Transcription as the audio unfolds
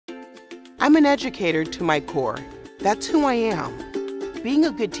I'm an educator to my core. That's who I am. Being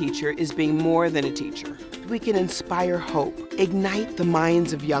a good teacher is being more than a teacher. We can inspire hope, ignite the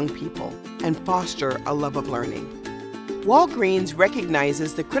minds of young people, and foster a love of learning. Walgreens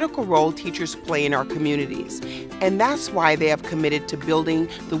recognizes the critical role teachers play in our communities, and that's why they have committed to building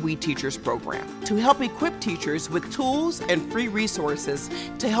the We Teachers program, to help equip teachers with tools and free resources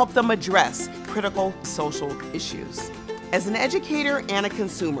to help them address critical social issues. As an educator and a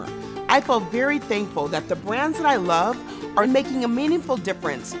consumer, I feel very thankful that the brands that I love are making a meaningful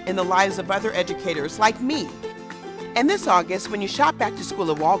difference in the lives of other educators like me. And this August, when you shop back to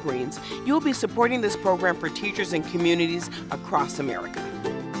school at Walgreens, you'll be supporting this program for teachers and communities across America.